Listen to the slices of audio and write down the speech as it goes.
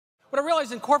What I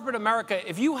realized in corporate America,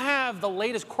 if you have the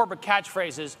latest corporate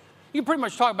catchphrases, you can pretty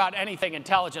much talk about anything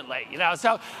intelligently, you know?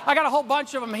 So I got a whole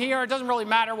bunch of them here. It doesn't really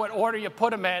matter what order you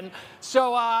put them in.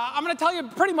 So I'm going to tell you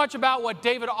pretty much about what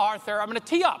David Arthur, I'm going to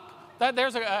tee up.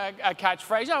 There's a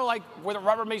catchphrase, you know, like where the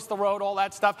rubber meets the road, all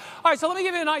that stuff. All right, so let me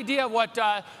give you an idea of what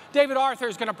David Arthur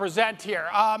is going to present here.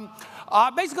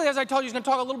 Basically, as I told you, he's going to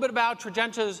talk a little bit about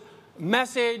Trojenta's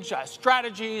message,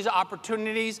 strategies,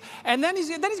 opportunities, and then he's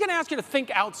going to ask you to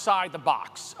think outside the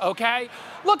box, okay?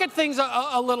 Look at things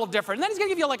a little different. And then he's going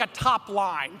to give you like a top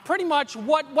line, pretty much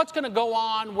what's going to go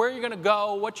on, where you're going to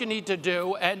go, what you need to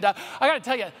do. And I got to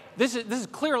tell you, this is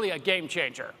clearly a game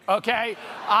changer, okay?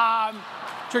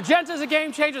 Trojenta's a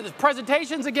game changer. This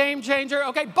presentation's a game changer.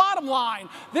 Okay, bottom line,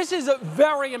 this is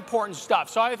very important stuff.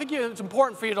 So I think it's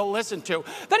important for you to listen to.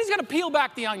 Then he's going to peel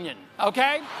back the onion,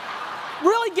 okay?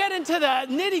 Really get into the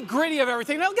nitty-gritty of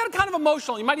everything. It'll get kind of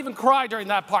emotional. You might even cry during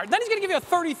that part. Then he's going to give you a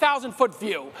 30,000-foot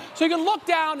view. So you can look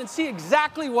down and see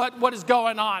exactly what is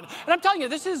going on. And I'm telling you,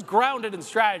 this is grounded in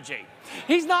strategy.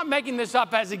 He's not making this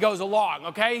up as he goes along,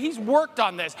 okay? He's worked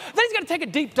on this. Then he's going to take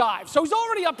a deep dive. So he's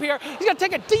already up here. He's going to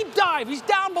take a deep dive. He's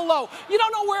down below. You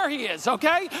don't know where he is,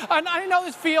 okay? And I know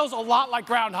this feels a lot like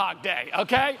Groundhog Day,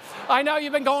 okay? I know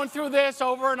you've been going through this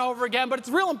over and over again, but it's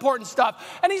real important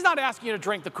stuff. And he's not asking you to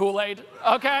drink the Kool-Aid,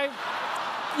 okay?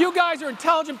 You guys are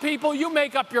intelligent people. You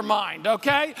make up your mind,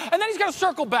 okay? And then he's going to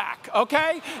circle back,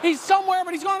 okay? He's somewhere,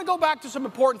 but he's going to go back to some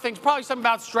important things, probably something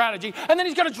about strategy, and then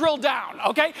he's going to drill down,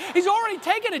 okay? He's already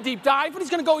taken a deep dive, but he's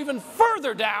going to go even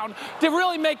further down to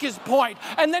really make his point,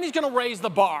 and then he's going to raise the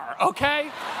bar,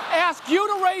 okay? Ask you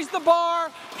to raise the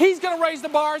bar. He's going to raise the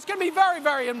bar. It's going to be very,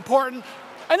 very important.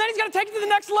 And then he's going to take it to the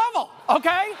next level,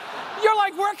 okay? You're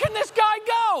like, where can this guy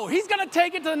go? He's going to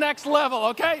take it to the next level,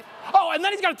 okay? Oh, and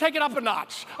then he's going to take it up a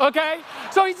notch, okay?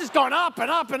 So he's just going up and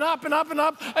up and up and up and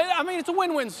up. I mean, it's a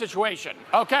win-win situation,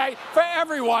 okay? For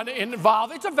everyone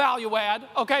involved. It's a value add,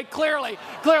 okay? Clearly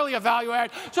a value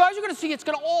add. So as you're going to see, it's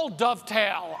going to all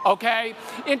dovetail, okay,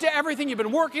 into everything you've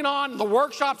been working on, the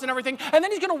workshops and everything. And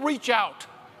then he's going to reach out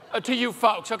to you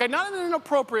folks, okay? Not in an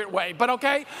appropriate way, but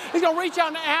okay? He's going to reach out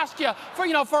and ask you for,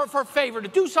 you know, for a favor, to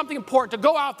do something important, to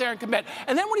go out there and commit.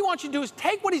 And then what he wants you to do is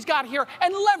take what he's got here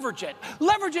and leverage it.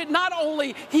 Leverage it not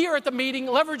only here at the meeting,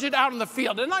 leverage it out in the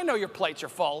field. And I know your plates are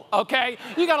full, okay?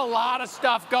 You got a lot of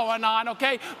stuff going on,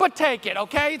 okay? But take it,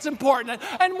 okay? It's important.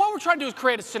 And what we're trying to do is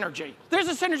create a synergy. There's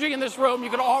a synergy in this room you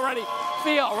can already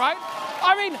feel, right?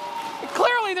 I mean,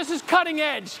 clearly, this is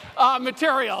cutting-edge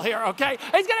material here, okay?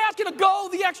 And he's going to ask you to go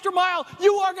the extra mile.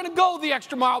 You are going to go the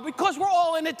extra mile because we're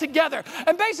all in it together.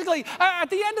 And basically, at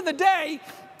the end of the day,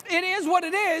 it is what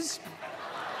it is.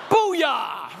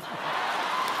 Booyah!